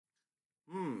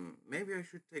maybe I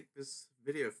should take this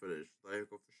video footage that I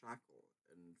got for Shackle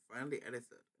and finally edit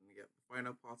it and get the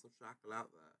final parts of Shackle out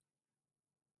there.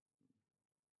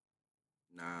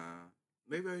 Nah,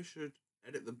 maybe I should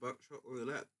edit the buckshot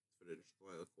roulette footage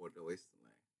that I recorded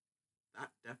recently.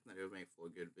 That definitely would make for a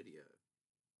good video.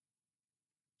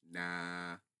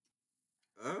 Nah.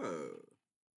 Oh.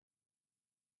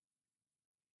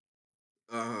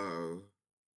 Oh.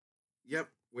 Yep,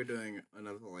 we're doing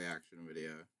another reaction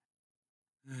video.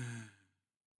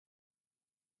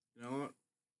 You know what?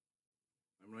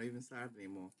 I'm not even sad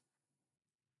anymore.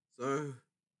 So,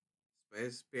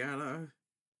 Space Piano,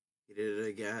 he did it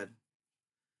again.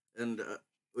 And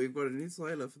we've got a new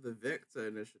trailer for the Victor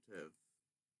Initiative,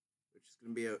 which is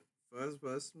going to be a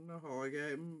first-person horror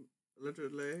game,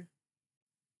 literally,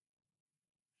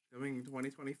 coming in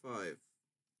 2025.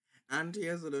 And he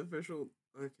has an official...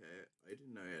 Okay, I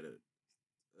didn't know he had an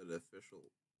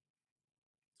official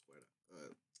Twitter,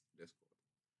 Discord.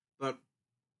 But,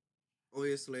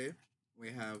 obviously,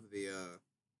 we have the...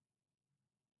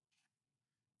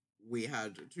 we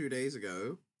had 2 days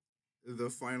ago, the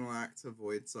final act of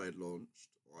Voidside launched,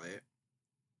 right?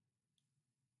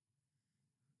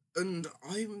 And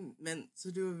I'm meant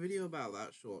to do a video about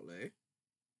that shortly.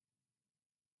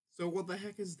 So what the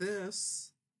heck is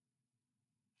this?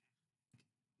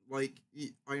 Like,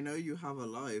 I know you have a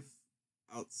life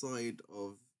outside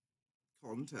of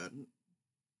content,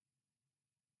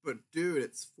 but dude,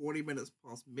 it's 40 minutes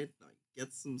past midnight.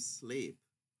 Get some sleep.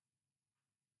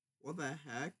 What the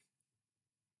heck?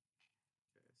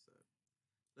 Okay, so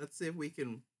let's see if we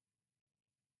can...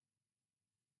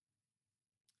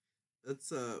 Let's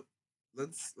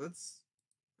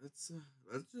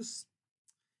just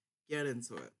get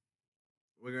into it.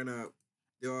 We're gonna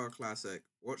do our classic.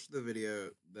 Watch the video,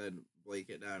 then break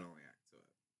it down and react to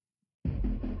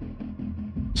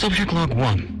it. Subject log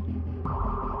 1.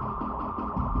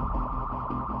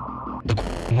 The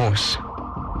horse.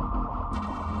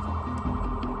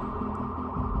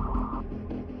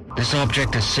 This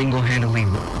object is single-handedly...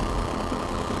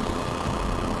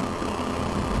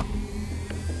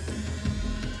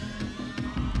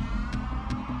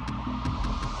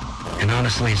 And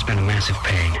honestly, it's been a massive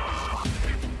pain.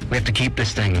 We have to keep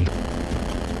this thing in...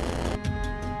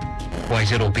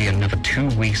 Otherwise, it'll be another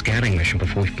 2-week scanning mission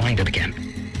before we find it again.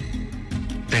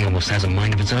 Thing almost has a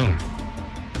mind of its own.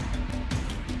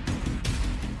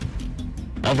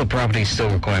 Other properties still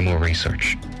require more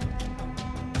research.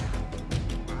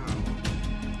 Wow.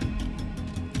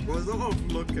 Well, there's a lot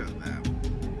of look at that.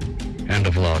 End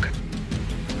of log.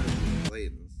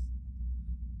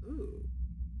 Ooh.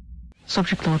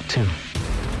 Subject log 2.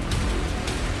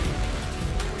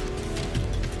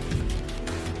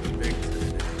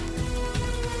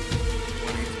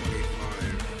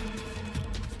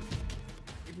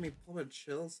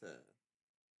 Chills here.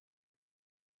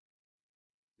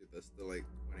 Dude, there's still like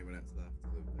 20 minutes left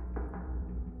of the video.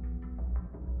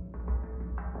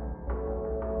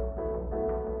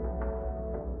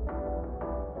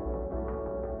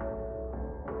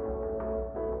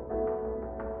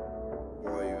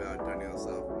 Boy, you've outdone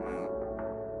yourself now.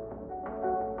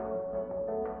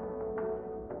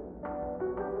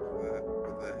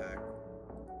 What the heck?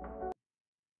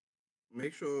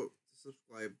 Make sure to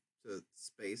subscribe to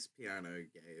Space Piano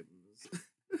Games.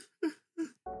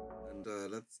 And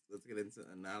let's get into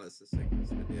analysis in this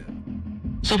video.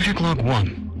 Subject log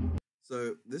 1.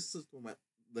 So this is what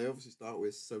they obviously start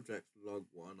with subject log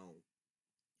 1.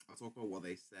 I'll talk about what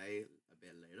they say a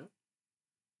bit later.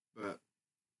 But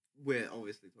we're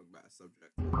obviously talking about a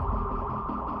subject.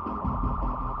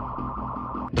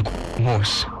 The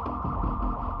horse.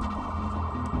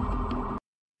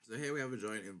 So here we have a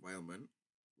giant environment.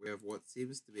 We have what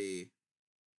seems to be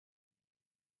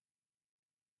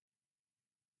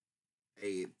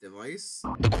a device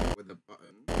with a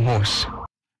button Horse.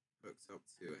 hooked up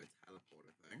to a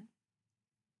teleporter thing.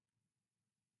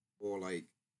 Or like,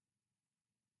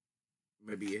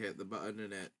 maybe you hit the button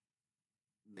and it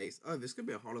makes... Oh, this could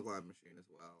be a hologram machine as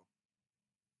well.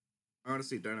 I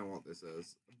honestly don't know what this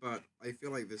is, but I feel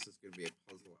like this is going to be a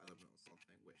puzzle element or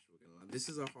something, which we're going to learn. This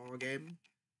is a horror game.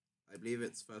 I believe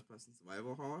it's first-person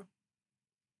survival horror.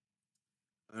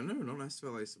 No, not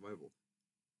necessarily survival.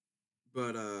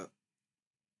 But,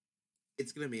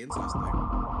 it's gonna be interesting.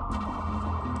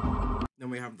 Then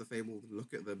we have the fabled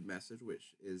look at the message,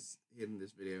 which is in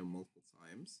this video multiple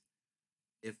times.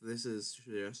 If this is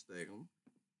suggesting,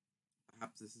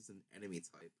 perhaps this is an enemy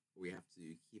type we have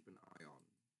to keep an eye on.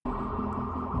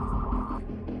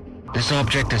 This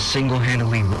object is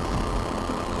single-handedly...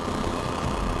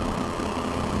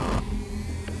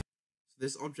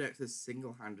 This object is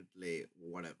single-handedly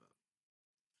whatever.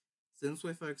 since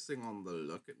we're focusing on the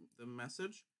look at the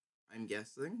message, I'm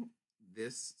guessing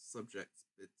this subject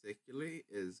particularly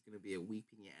is going to be a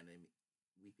weeping enemies,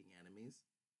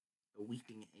 a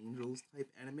weeping angels type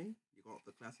enemy. You got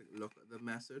the classic look at the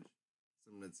message,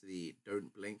 similar to the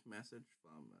 "Don't blink" message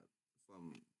from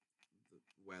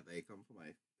where they come from.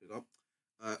 I forgot.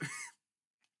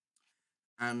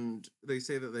 And they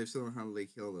say that they've single-handedly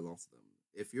killed a lot of them.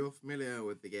 If you're familiar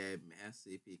with the game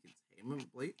SCP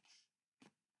Containment Breach,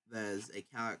 there's a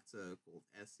character called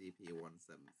SCP-173.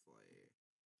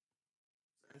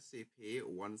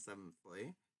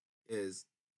 SCP-173 is,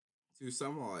 to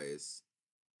summarize,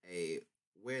 a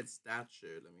weird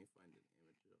statue. Let me find an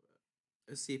image of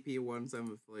it.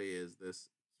 SCP-173 is this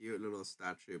cute little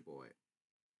statue boy.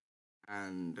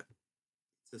 And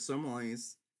to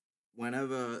summarize,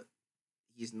 whenever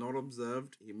he's not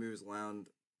observed, he moves around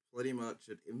pretty much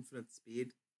at infinite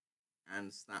speed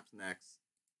and snaps necks.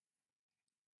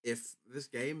 If this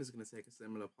game is going to take a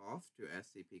similar path to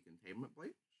SCP Containment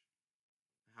Breach,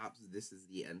 perhaps this is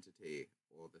the entity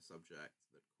or the subject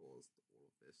that caused all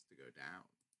of this to go down.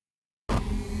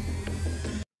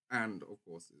 And, of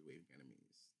course, his weeping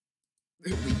enemies.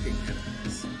 Weeping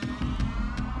enemies.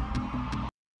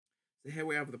 So here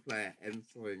we have the player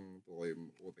entering the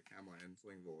room, or the camera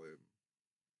entering the room,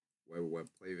 where we'll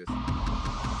play this.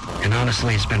 And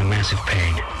honestly, it's been a massive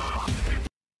pain.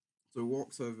 So he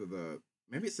walks over the...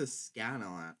 Maybe it's a scanner,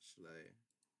 actually.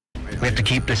 We have to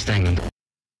keep this thing.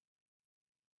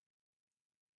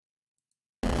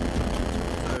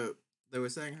 So they were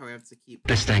saying how we have to keep...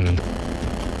 This thing.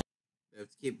 We have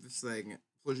to keep this thing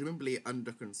presumably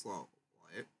under control,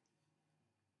 right?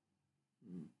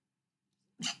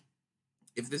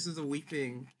 If this is a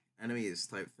weeping enemies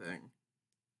type thing...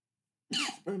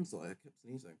 I'm sorry, I kept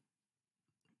sneezing.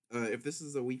 If this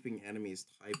is a weeping enemies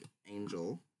type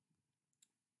angel,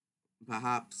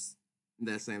 perhaps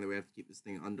they're saying that we have to keep this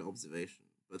thing under observation.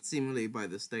 But seemingly by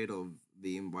the state of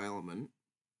the environment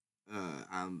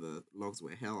and the logs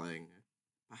we're hearing,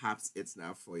 perhaps it's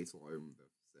now free to roam the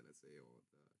vicinity or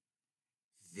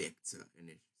the Victor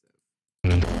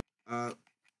initiative.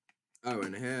 Oh,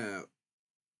 and here,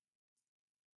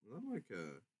 is that like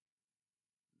a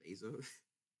laser?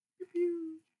 Pew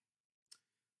pew.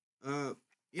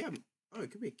 Yeah. Oh,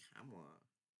 it could be a camera.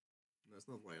 No, it's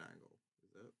not wide angle,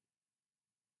 is it?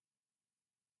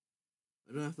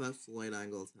 I don't know if that's the wide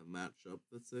angle to match up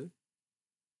the two.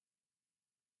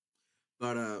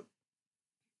 But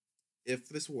if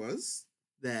this was,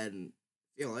 then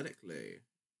theoretically,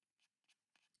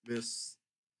 this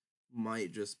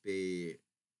might just be.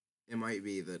 It might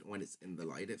be that when it's in the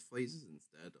light, it freezes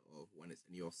instead of when it's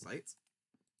in your sight.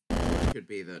 It could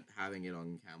be that having it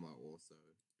on camera also does.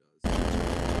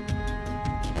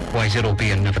 Otherwise, it'll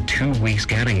be another 2-week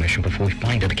scouting mission before we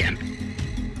find it again.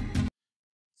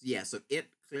 So yeah, so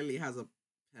it clearly has a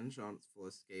 10 chance for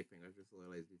escaping. I just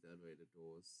realized these elevator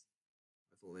doors.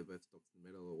 I thought they both stopped in the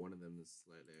middle, or one of them is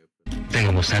slightly open. Thing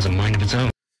almost has a mind of its own.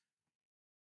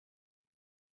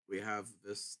 We have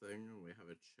this thing, and we have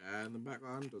a chair in the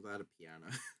background. Is that a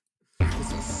piano?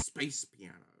 It's a space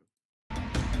piano.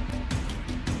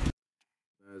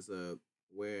 There's a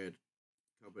weird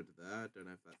cupboard there. Don't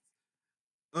know if that's...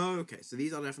 Oh, okay, so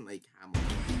these are definitely cameras.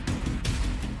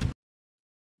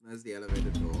 There's the elevator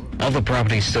door. Other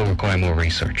properties still require more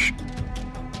research.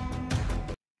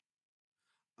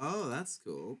 Oh, that's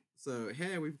cool. So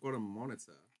here we've got a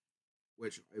monitor,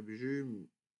 which I presume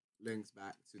links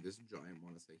back to this giant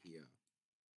monitor here.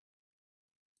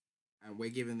 And we're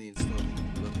given the instruction.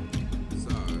 So...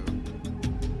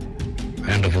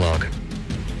 End of log.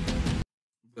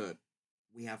 But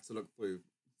we have to look through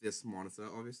this monitor,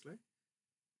 obviously.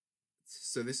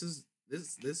 So this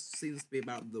seems to be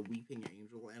about the weeping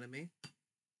angel enemy,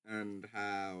 and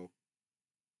how,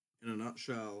 in a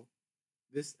nutshell,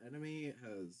 this enemy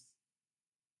has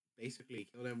basically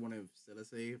killed everyone in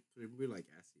facility, presumably like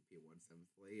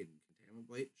SCP-173 and Containment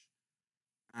Breach.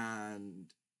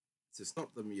 And to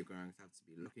stop them, you're going to have to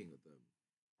be looking at them,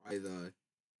 either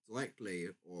directly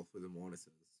or through the monitors.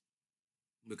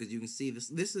 Because you can see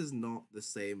this is not the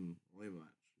same room,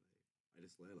 actually. I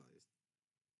just realized.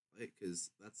 Right?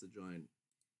 Because that's a giant...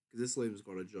 Because this room's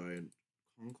got a giant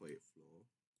concrete floor.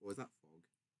 Or is that fog?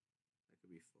 That could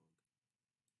be fog.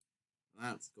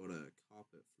 That's got a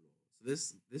carpet floor.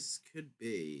 So this could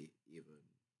be even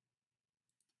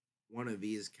one of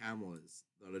these cameras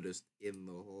that are just in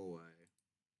the hallway.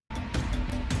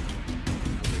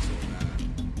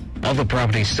 Other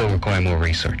properties still require more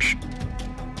research.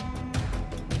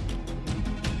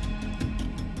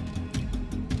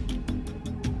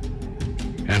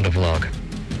 End of log.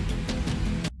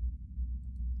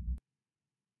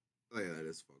 Oh yeah, that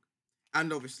is fog.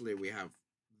 And obviously we have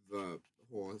the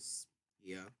horse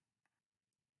here.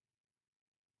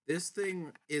 This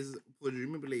thing is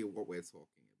presumably what we're talking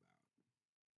about.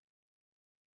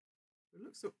 It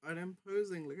looks so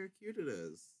unimposing. Look how cute it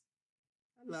is.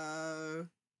 Hello.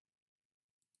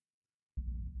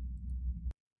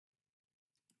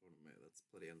 Hold a minute, that's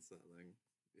pretty unsettling.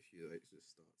 If you like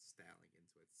just start staring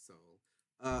into its soul.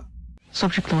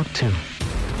 Subject log 2.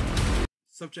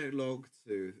 Subject log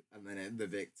 2, and then the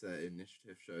Victor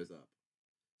initiative shows up.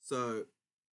 So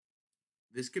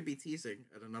this could be teasing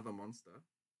at another monster.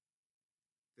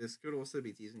 This could also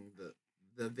be teasing that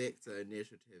the Victor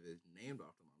initiative is named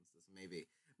after monsters. Maybe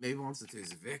Monster 2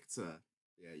 is Victor.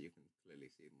 Yeah, you can clearly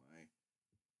see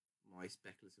my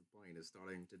speculative brain is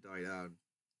starting to die down.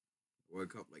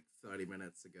 Woke up like 30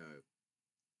 minutes ago.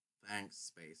 Thanks,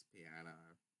 Space Piano.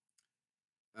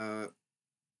 But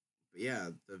yeah,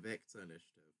 the Victor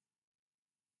initiative.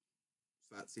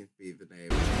 So that seems to be the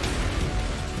name.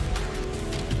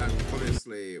 And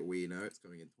obviously, we know it's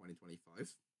coming in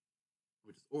 2025,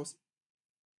 which is awesome.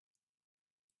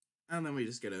 And then we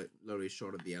just get a lovely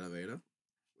shot of the elevator,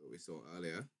 what we saw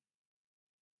earlier,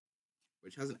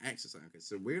 which has an exit sign. Okay,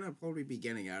 so we're gonna probably be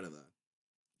getting out of there.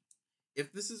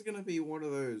 If this is gonna be one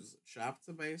of those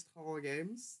chapter-based horror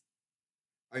games,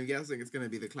 I'm guessing it's gonna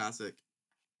be the classic.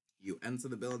 You enter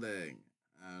the building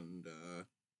and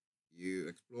you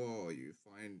explore, you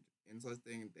find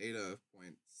interesting data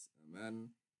points, and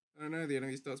then I don't know, the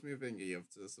enemy starts moving. You have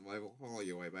to survival haul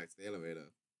your way back to the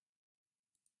elevator.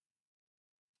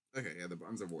 Okay, yeah, the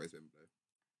buttons have always been blue.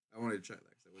 I wanted to check that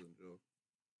because I wasn't sure.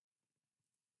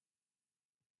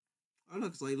 Oh,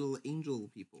 look, it's like little angel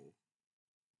people.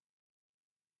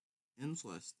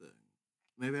 Interesting.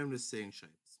 Maybe I'm just seeing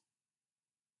shapes.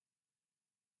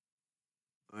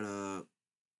 But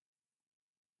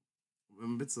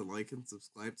remember to like and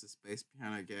subscribe to Space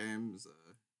Piano Games.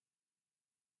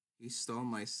 He stole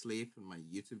my sleep and my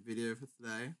YouTube video for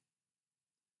today.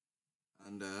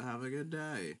 And have a good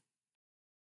day.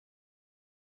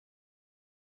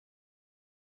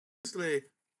 Basically,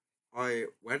 I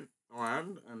went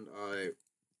around and I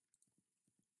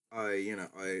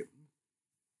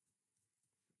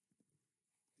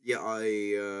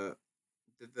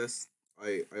did this.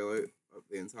 I wrote up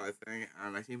the entire thing,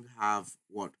 and I seem to have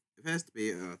what appears to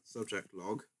be a subject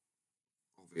log,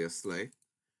 obviously.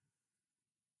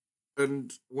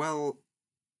 And well,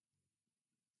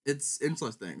 it's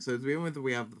interesting. So to begin with,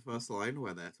 we have the first line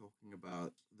where they're talking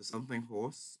about the something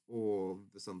horse or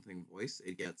the something voice.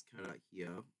 It gets kind of like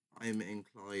here. I'm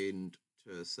inclined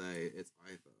to say it's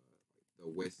either like the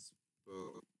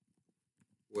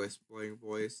whispering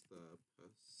voice, the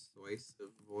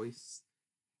persuasive voice,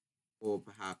 or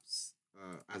perhaps,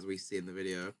 as we see in the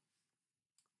video,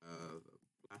 the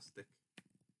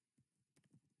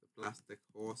plastic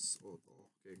horse or the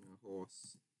walking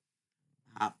horse.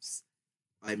 Perhaps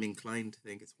I'm inclined to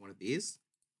think it's one of these.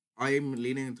 I'm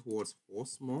leaning towards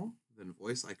horse more than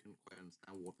voice. I couldn't quite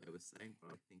understand what they were saying,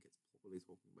 but I think it's probably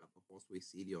talking about the horse we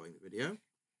see during the video.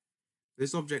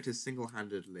 This object is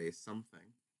single-handedly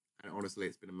something, and honestly,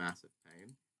 it's been a massive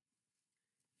pain.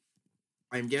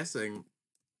 I'm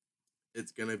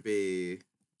gonna be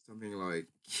something like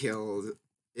killed.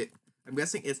 I'm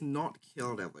guessing it's not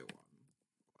killed everyone,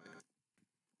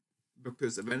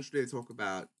 because eventually they talk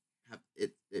about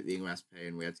it being mass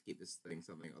pain. We have to keep this thing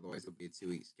something, otherwise it'll be a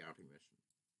 2-week scouting mission.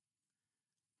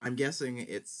 I'm guessing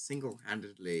it's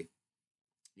single-handedly,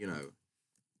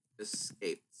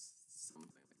 escaped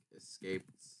something,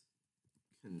 escaped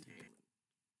containment.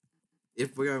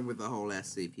 If we're going with the whole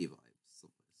SCP vibes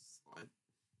of this, right?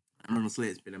 And honestly,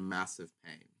 it's been a massive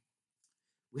pain.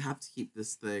 We have to keep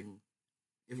this thing.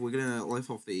 If we're gonna lift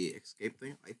off the escape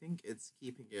thing, I think it's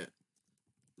keeping it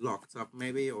locked up,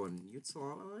 maybe, or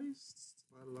neutralized.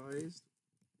 Otherwise,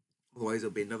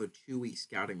 it'll be another 2-week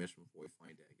scouting mission before we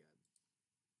find it again.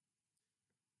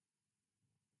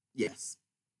 Yes,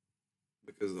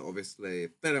 because obviously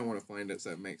they don't want to find it,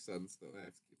 so it makes sense that they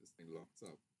have to keep this thing locked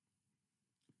up.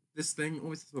 This thing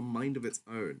always has a mind of its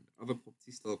own. Other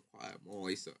properties still require more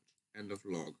research. End of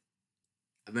log.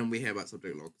 And then we hear about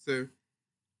subject log 2.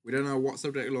 We don't know what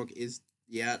subject log is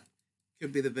yet.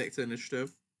 Could be the Victor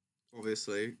initiative.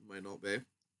 Obviously, might not be.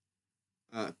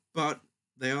 But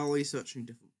they are researching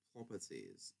different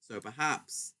properties. So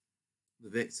perhaps the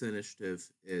Victor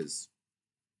initiative is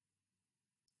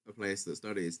a place that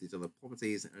studies these other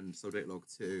properties, and subject log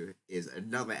 2 is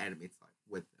another enemy type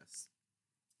with this.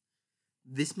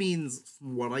 This means,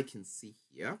 from what I can see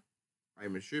here,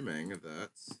 I'm assuming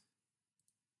that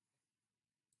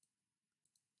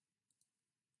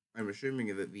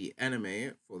the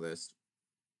enemy for this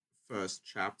first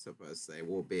chapter per se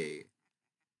will be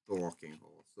the rocking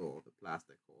horse or the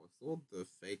plastic horse or the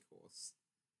fake horse,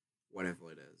 whatever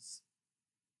it is.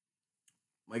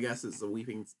 My guess is a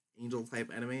weeping angel type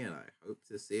enemy, and I hope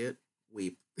to see it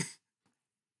weep.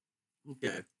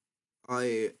 Okay,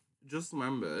 I just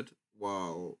remembered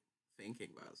while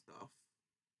thinking about stuff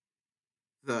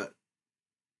that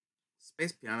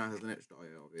Space Piano has an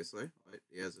itch.io, obviously.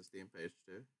 He has a Steam page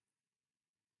too,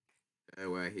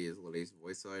 where he has released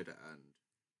voidside,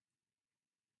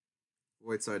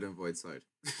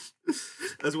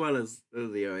 as well as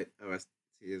the OST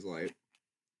is like,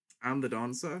 and the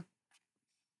dancer,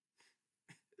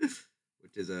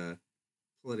 which is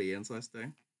pretty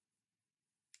interesting.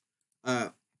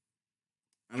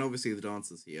 And obviously the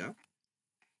dancer's here,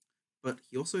 but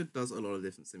he also does a lot of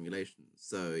different simulations.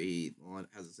 So he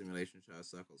has a simulation show how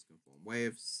circles can form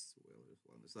waves. We'll just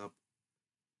line this up.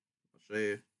 I'll show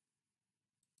you.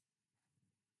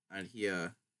 And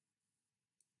here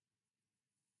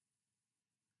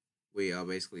we are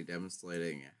basically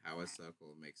demonstrating how a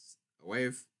circle makes a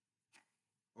wave.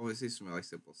 Obviously some really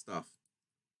simple stuff.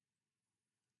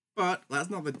 But that's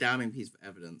not the damning piece of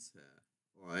evidence here,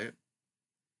 right?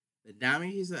 The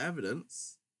damning piece of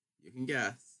evidence, you can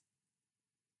guess.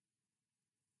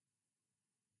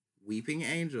 Weeping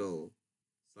Angel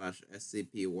 /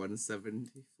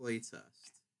 SCP-173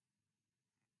 test.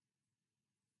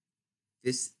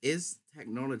 This is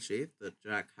technology that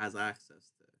Jack has access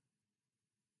to.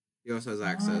 He also has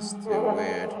access to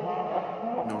weird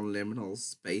non-liminal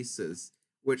spaces,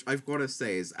 which I've got to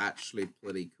say is actually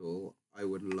pretty cool. I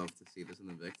would love to see this in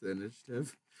the Victor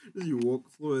Initiative. You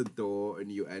walk through a door and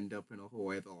you end up in a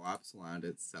hallway that laps land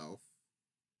itself.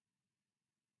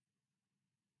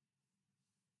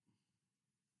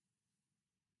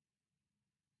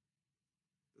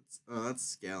 That's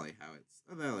scary how it's...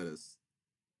 Oh, there it is.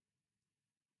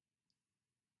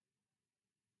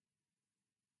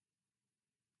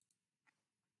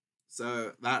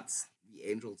 So that's the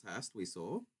angel test we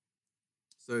saw.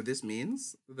 So this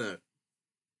means that...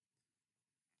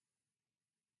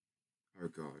 Oh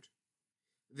god.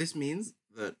 This means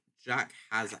that Jack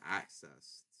has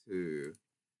access to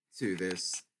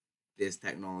this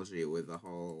technology with the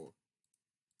whole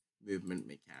movement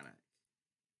mechanic.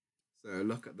 So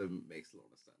look at them makes a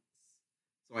lot of sense.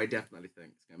 So I definitely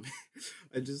think it's gonna be...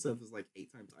 I just said this like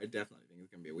 8 times. I definitely think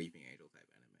it's gonna be a Weeping Angel type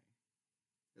enemy.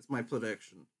 That's my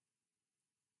prediction.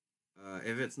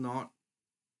 If it's not,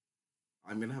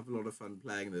 I'm gonna have a lot of fun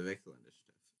playing the Victor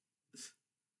Initiative.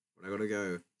 But I gotta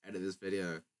go edit this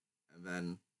video, and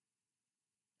then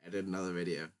edit another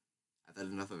video,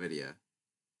 edit another video,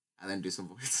 and then do some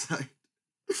voidside.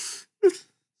 Stop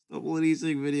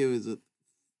releasing videos at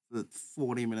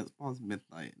 40 minutes past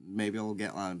midnight. Maybe I'll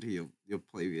get around to your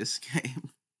previous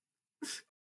game.